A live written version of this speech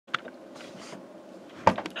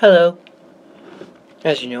Hello.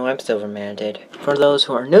 As you know, I'm Silver Manted. For those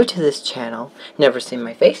who are new to this channel, never seen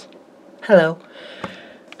my face, hello.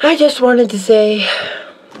 I just wanted to say,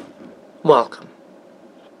 welcome.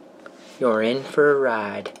 You're in for a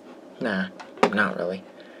ride. Nah, not really.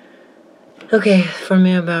 Okay, for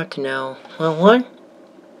me about to know, well,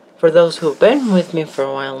 for those who have been with me for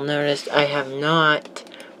a while, noticed I have not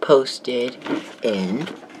posted in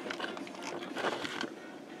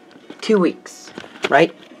 2 weeks,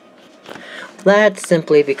 right? That's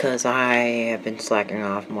simply because I have been slacking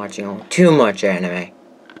off and watching too much anime.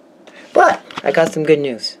 But I got some good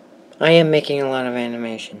news. I am making a lot of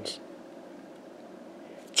animations.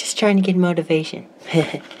 Just trying to get motivation.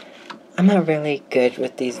 I'm not really good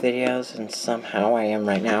with these videos, and somehow I am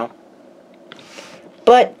right now.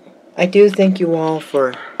 But I do thank you all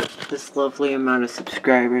for this lovely amount of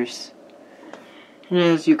subscribers. And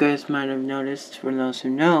as you guys might have noticed, for those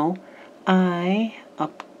who know, I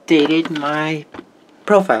updated my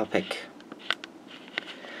profile pic.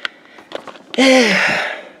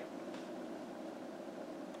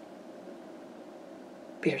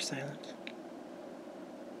 Beer silence.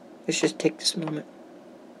 Let's just take this moment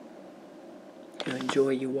to enjoy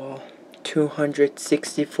you all.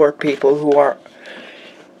 264 people who are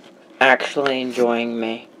actually enjoying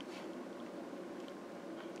me.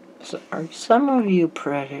 So are some of you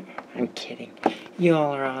predator? I'm kidding. You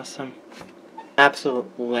all are awesome.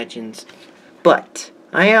 Absolute legends. But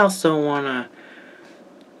I also want to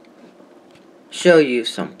show you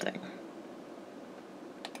something.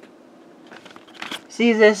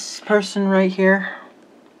 See this person right here?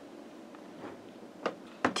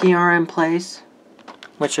 TRM Plays,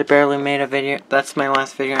 which I barely made a video. That's my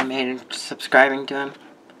last video I made in subscribing to him.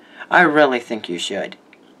 I really think you should.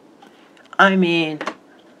 I mean,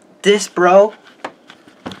 this bro,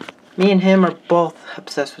 me and him are both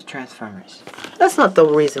obsessed with Transformers. That's not the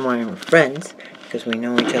reason why we're friends, because we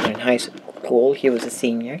know each other in high school. He was a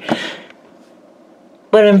senior.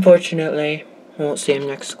 But unfortunately, we won't see him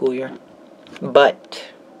next school year.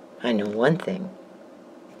 But I know one thing.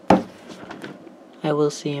 I will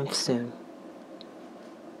see him soon.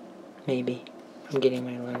 Maybe. I'm getting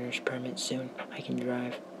my learner's permit soon. I can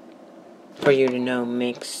drive. For you to know,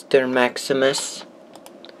 Mr. Maximus.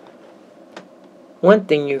 One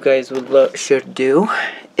thing you guys should do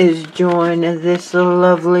is join this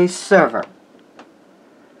lovely server.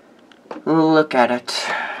 Look at it.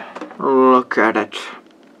 Look at it.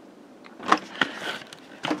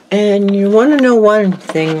 And you want to know one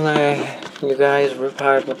thing that you guys were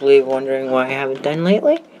probably wondering why I haven't done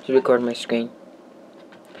lately? Is record my screen.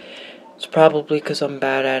 It's probably because I'm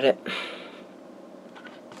bad at it.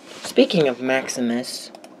 Speaking of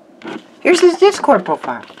Maximus, here's his Discord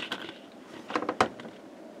profile.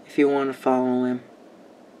 If you want to follow him.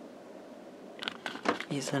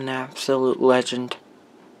 He's an absolute legend.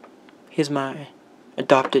 He's my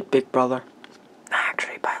adopted big brother.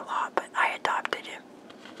 Actually by law, but I adopted him.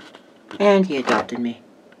 And he adopted me.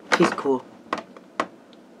 He's cool.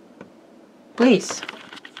 Please,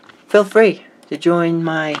 feel free to join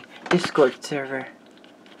my Discord server.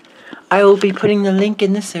 I will be putting the link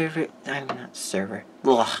in the server.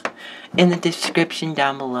 In the description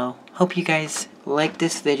down below. Hope you guys like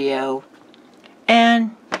this video.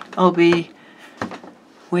 And I'll be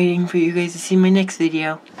waiting for you guys to see my next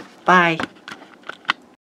video. Bye.